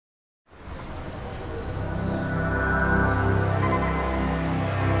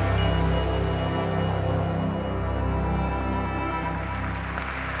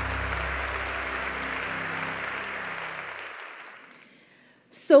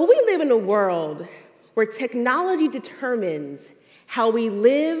So we live in a world where technology determines how we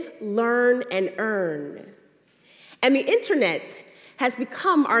live, learn, and earn. And the internet has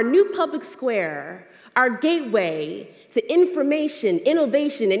become our new public square, our gateway to information,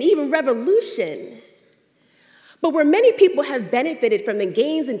 innovation, and even revolution. But where many people have benefited from the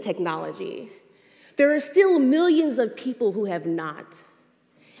gains in technology, there are still millions of people who have not,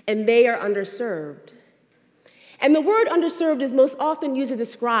 and they are underserved. And the word underserved is most often used to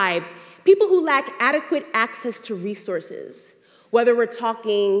describe people who lack adequate access to resources, whether we're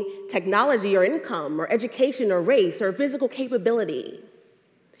talking technology or income or education or race or physical capability.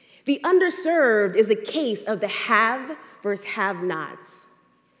 The underserved is a case of the have versus have-nots.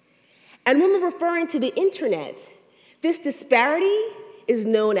 And when we're referring to the internet, this disparity is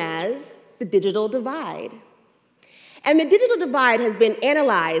known as the digital divide. And the digital divide has been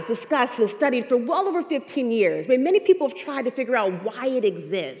analyzed, discussed, and studied for well over 15 years. I mean, many people have tried to figure out why it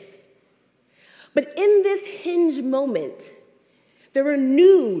exists. But in this hinge moment, there are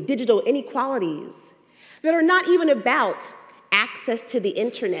new digital inequalities that are not even about access to the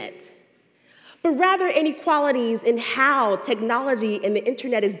internet, but rather inequalities in how technology and the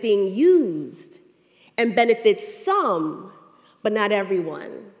internet is being used and benefits some, but not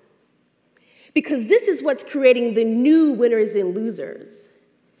everyone. Because this is what's creating the new winners and losers.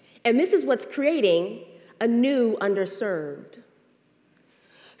 And this is what's creating a new underserved.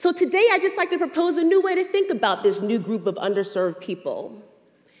 So today, I'd just like to propose a new way to think about this new group of underserved people.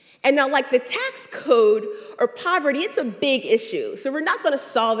 And now, like the tax code or poverty, it's a big issue, so we're not going to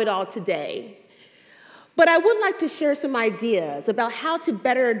solve it all today. But I would like to share some ideas about how to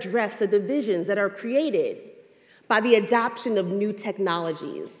better address the divisions that are created by the adoption of new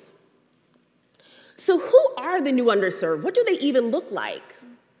technologies. So who are the new underserved? What do they even look like?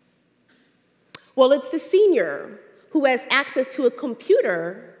 Well, it's the senior who has access to a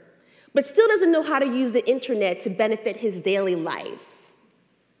computer, but still doesn't know how to use the internet to benefit his daily life.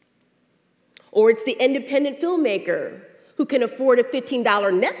 Or it's the independent filmmaker who can afford a $15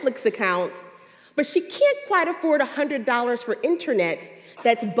 Netflix account, but she can't quite afford $100 for internet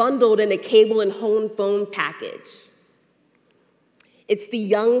that's bundled in a cable and home phone package. It's the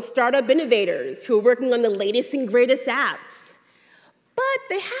young startup innovators who are working on the latest and greatest apps, but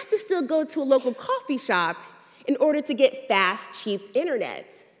they have to still go to a local coffee shop in order to get fast, cheap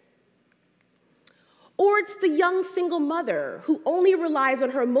internet. Or it's the young single mother who only relies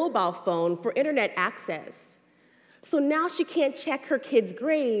on her mobile phone for internet access. So now she can't check her kids'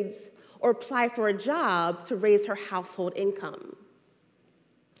 grades or apply for a job to raise her household income.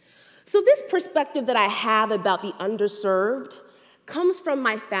 So this perspective that I have about the underserved comes from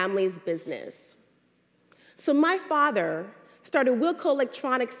my family's business. So my father started Wilco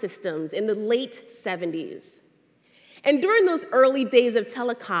Electronics Systems in the late 70s. And during those early days of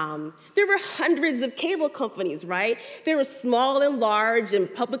telecom, there were hundreds of cable companies, right? They were small and large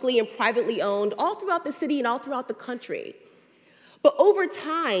and publicly and privately owned all throughout the city and all throughout the country. But over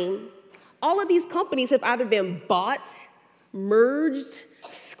time, all of these companies have either been bought, merged,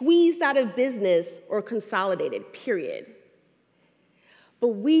 squeezed out of business, or consolidated, period.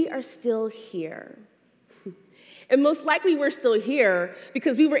 But we are still here. And most likely we're still here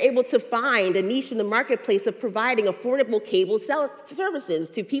because we were able to find a niche in the marketplace of providing affordable cable services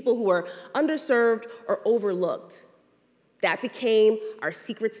to people who are underserved or overlooked. That became our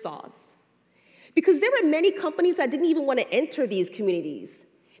secret sauce. Because there were many companies that didn't even want to enter these communities.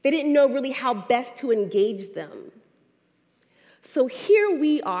 They didn't know really how best to engage them. So here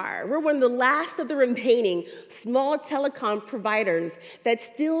we are. We're one of the last of the remaining small telecom providers that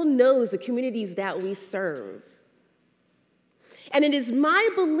still knows the communities that we serve. And it is my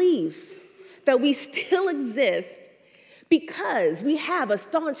belief that we still exist because we have a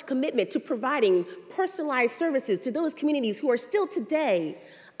staunch commitment to providing personalized services to those communities who are still today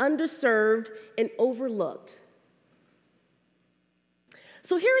underserved and overlooked.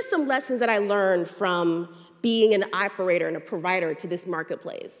 So here are some lessons that I learned from being an operator and a provider to this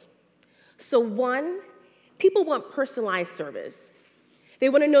marketplace. So one, people want personalized service. They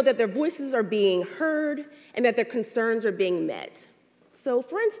want to know that their voices are being heard and that their concerns are being met. So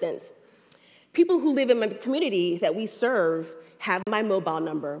for instance, people who live in the community that we serve have my mobile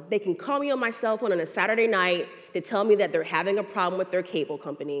number. They can call me on my cell phone on a Saturday night to tell me that they're having a problem with their cable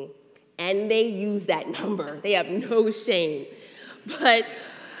company, and they use that number. They have no shame. But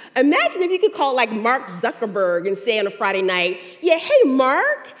imagine if you could call like Mark Zuckerberg and say on a Friday night, yeah, hey,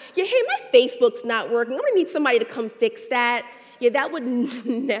 Mark, yeah, hey, my Facebook's not working. I'm gonna need somebody to come fix that. Yeah, that would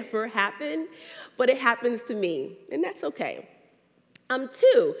never happen, but it happens to me, and that's okay.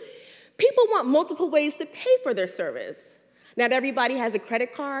 Two, people want multiple ways to pay for their service. Not everybody has a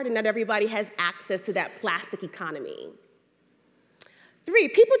credit card, and not everybody has access to that plastic economy. 3,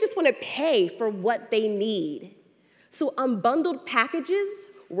 people just want to pay for what they need. So unbundled packages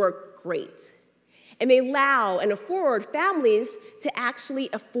work great. And they allow and afford families to actually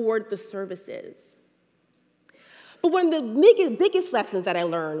afford the services. But one of the biggest lessons that I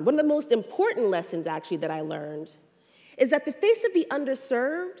learned, one of the most important lessons actually that I learned, is that the face of the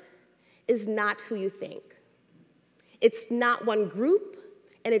underserved is not who you think. It's not one group,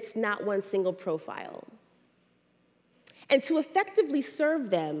 and it's not one single profile. And to effectively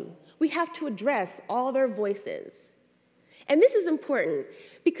serve them, we have to address all their voices. And this is important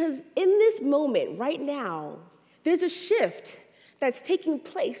because in this moment, right now, there's a shift that's taking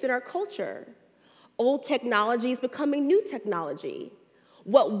place in our culture. Old technology is becoming new technology.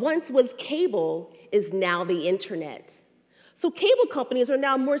 What once was cable is now the internet. So cable companies are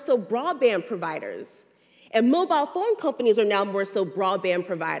now more so broadband providers. And mobile phone companies are now more so broadband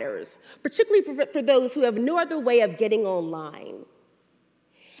providers, particularly for those who have no other way of getting online.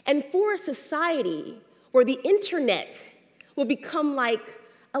 And for a society where the internet will become like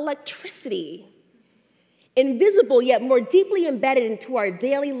electricity, invisible yet more deeply embedded into our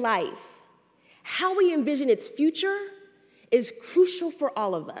daily life, how we envision its future is crucial for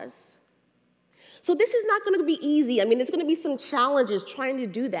all of us. So this is not going to be easy. I mean, there's going to be some challenges trying to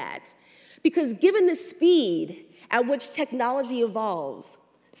do that. Because given the speed at which technology evolves,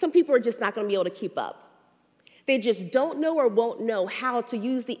 some people are just not going to be able to keep up. They just don't know or won't know how to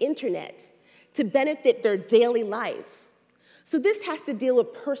use the internet to benefit their daily life. So this has to deal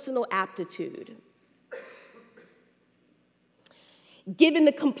with personal aptitude. Given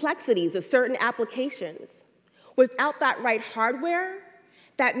the complexities of certain applications, without that right hardware,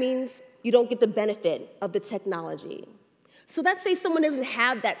 that means you don't get the benefit of the technology. So let's say someone doesn't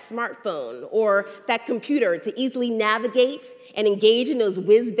have that smartphone or that computer to easily navigate and engage in those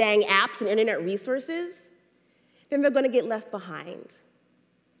whiz-bang apps and internet resources, then they're going to get left behind.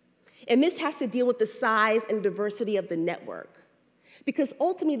 And this has to deal with the size and diversity of the network, because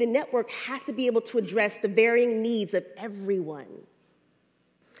ultimately the network has to be able to address the varying needs of everyone.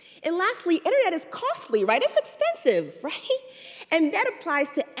 And lastly, internet is costly, right? It's expensive, right? And that applies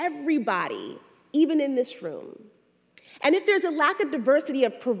to everybody, even in this room. And if there's a lack of diversity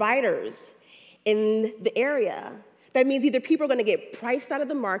of providers in the area, that means either people are going to get priced out of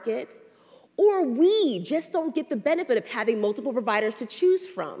the market, or we just don't get the benefit of having multiple providers to choose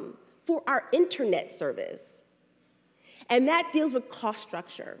from for our internet service. And that deals with cost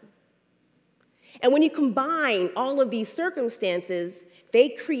structure. And when you combine all of these circumstances, they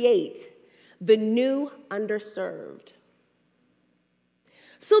create the new underserved.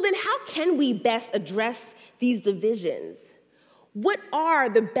 So then how can we best address these divisions? What are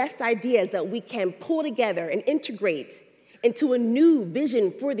the best ideas that we can pull together and integrate into a new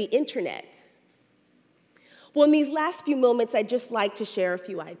vision for the internet? Well, in these last few moments, I'd just like to share a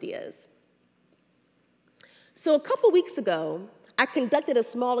few ideas. So a couple weeks ago, I conducted a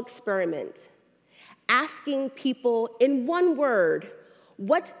small experiment asking people in one word,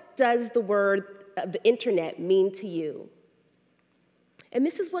 what does the word of the internet mean to you? And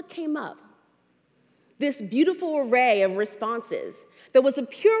this is what came up. This beautiful array of responses that was a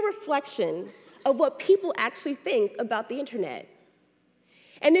pure reflection of what people actually think about the internet.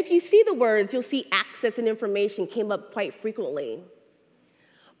 And if you see the words, you'll see access and information came up quite frequently.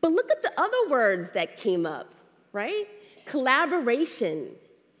 But look at the other words that came up, right? Collaboration,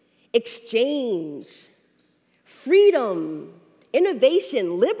 exchange, freedom,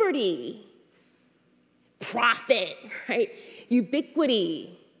 innovation, liberty, profit, right?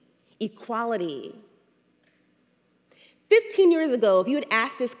 Ubiquity, equality. 15 years ago, if you had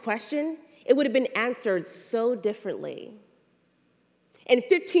asked this question, it would have been answered so differently. And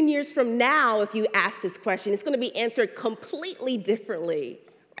 15 years from now, if you ask this question, it's going to be answered completely differently,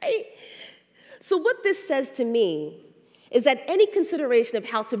 right? So what this says to me is that any consideration of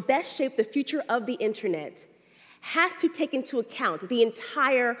how to best shape the future of the internet has to take into account the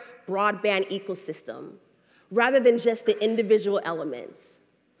entire broadband ecosystem, rather than just the individual elements.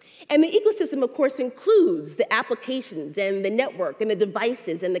 And the ecosystem, of course, includes the applications and the network and the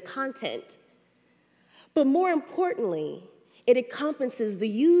devices and the content. But more importantly, it encompasses the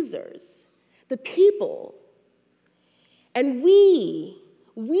users, the people. And we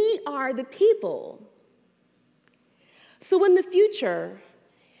are the people. So in the future,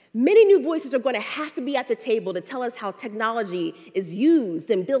 many new voices are going to have to be at the table to tell us how technology is used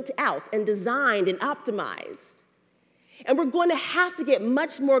and built out and designed and optimized. And we're going to have to get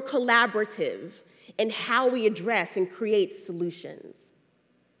much more collaborative in how we address and create solutions.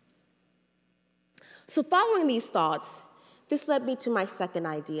 So following these thoughts, this led me to my second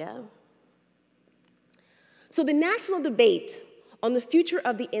idea. So the national debate on the future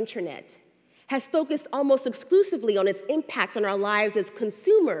of the internet has focused almost exclusively on its impact on our lives as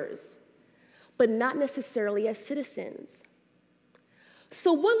consumers, but not necessarily as citizens.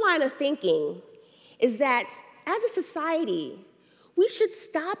 So one line of thinking is that as a society, we should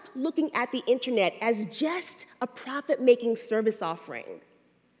stop looking at the internet as just a profit-making service offering,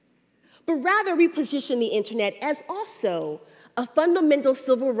 but rather reposition the internet as also a fundamental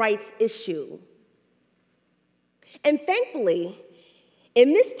civil rights issue. And thankfully,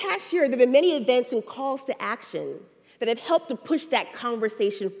 in this past year, there have been many events and calls to action that have helped to push that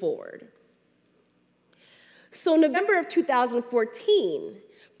conversation forward. So in November of 2014,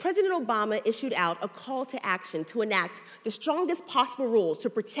 President Obama issued out a call to action to enact the strongest possible rules to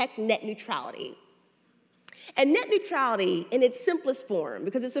protect net neutrality. And net neutrality in its simplest form,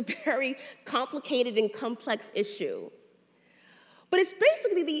 because it's a very complicated and complex issue, but it's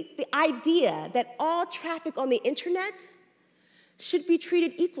basically the idea that all traffic on the internet should be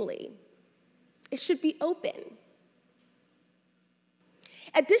treated equally. It should be open.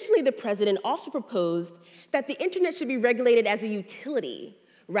 Additionally, the president also proposed that the internet should be regulated as a utility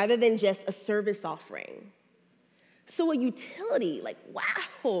rather than just a service offering. So a utility, like,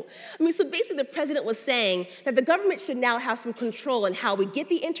 wow. I mean, so basically the president was saying that the government should now have some control on how we get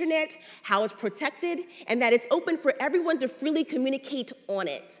the internet, how it's protected, and that it's open for everyone to freely communicate on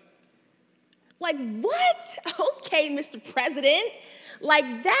it. Like, what? Okay, Mr. President.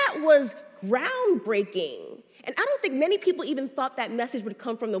 Like, that was groundbreaking. And I don't think many people even thought that message would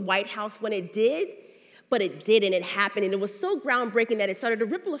come from the White House when it did, but it did, and it happened, and it was so groundbreaking that it started a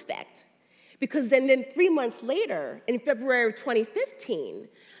ripple effect. Because then 3 months later, in February of 2015,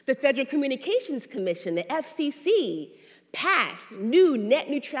 the Federal Communications Commission, the FCC, passed new net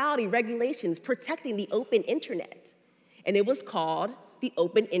neutrality regulations protecting the open internet. And it was called the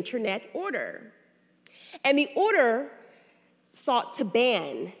Open Internet Order. And the order sought to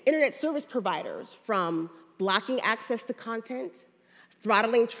ban internet service providers from blocking access to content,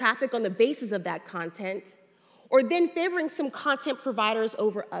 throttling traffic on the basis of that content, or then favoring some content providers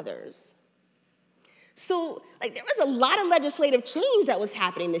over others. So, like, there was a lot of legislative change that was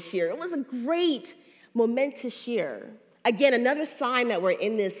happening this year. It was a great, momentous year. Again, another sign that we're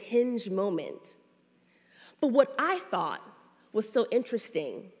in this hinge moment. But what I thought was so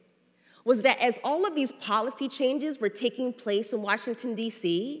interesting was that as all of these policy changes were taking place in Washington,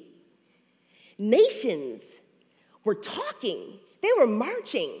 D.C., nations were talking. They were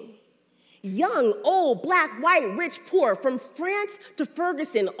marching. Young, old, black, white, rich, poor, from France to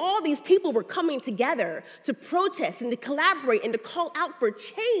Ferguson, all these people were coming together to protest and to collaborate and to call out for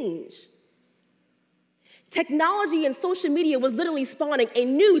change. Technology and social media was literally spawning a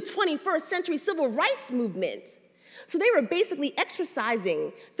new 21st century civil rights movement. So they were basically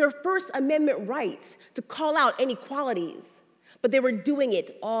exercising their First Amendment rights to call out inequalities, but they were doing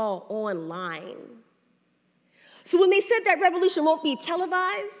it all online. So when they said that revolution won't be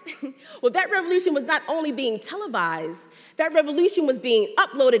televised, well, that revolution was not only being televised, that revolution was being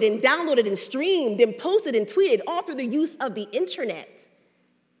uploaded and downloaded and streamed and posted and tweeted all through the use of the internet.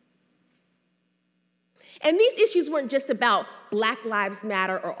 And these issues weren't just about Black Lives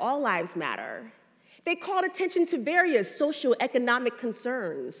Matter or All Lives Matter. They called attention to various socioeconomic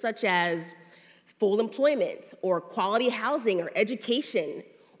concerns, such as full employment or quality housing or education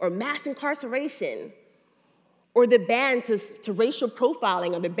or mass incarceration, or the ban to racial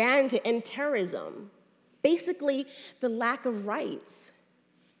profiling, or the ban to end terrorism. Basically, the lack of rights.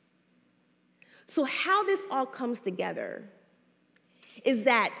 So how this all comes together is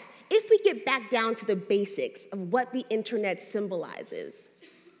that if we get back down to the basics of what the internet symbolizes,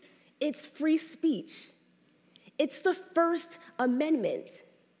 it's free speech. It's the First Amendment.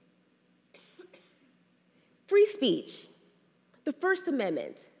 Free speech, the First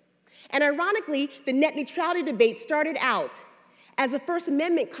Amendment. And ironically, the net neutrality debate started out as a First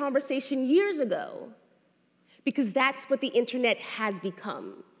Amendment conversation years ago, because that's what the internet has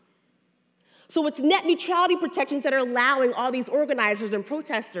become. So it's net neutrality protections that are allowing all these organizers and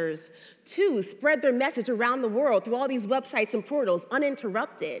protesters to spread their message around the world through all these websites and portals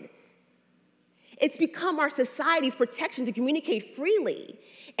uninterrupted. It's become our society's protection to communicate freely.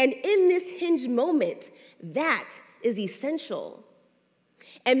 And in this hinge moment, that is essential.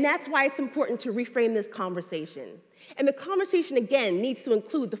 And that's why it's important to reframe this conversation. And the conversation, again, needs to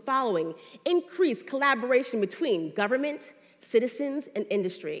include the following: increased collaboration between government, citizens, and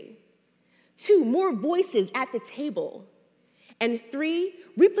industry. 2, more voices at the table. And 3,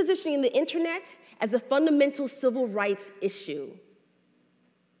 repositioning the internet as a fundamental civil rights issue.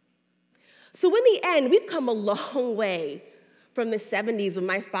 So in the end, we've come a long way from the 70s when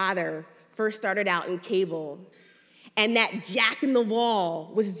my father first started out in cable, and that jack in the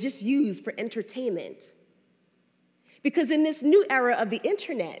wall was just used for entertainment. Because in this new era of the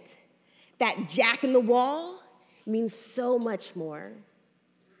internet, that jack in the wall means so much more.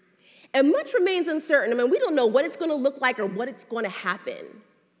 And much remains uncertain. I mean, we don't know what it's going to look like or what it's going to happen.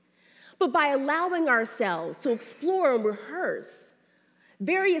 But by allowing ourselves to explore and rehearse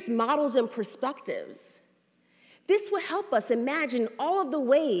various models and perspectives, this will help us imagine all of the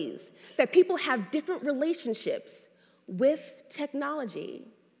ways that people have different relationships with technology.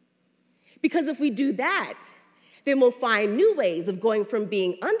 Because if we do that, then we'll find new ways of going from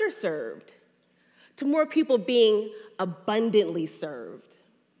being underserved to more people being abundantly served.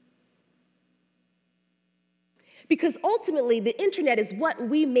 Because ultimately, the internet is what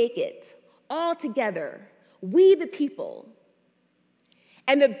we make it, all together, we the people.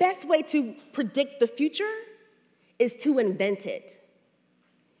 And the best way to predict the future is to invent it.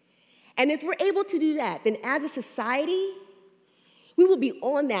 And if we're able to do that, then as a society, we will be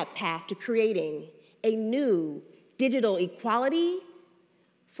on that path to creating a new digital equality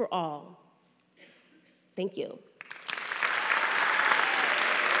for all. Thank you.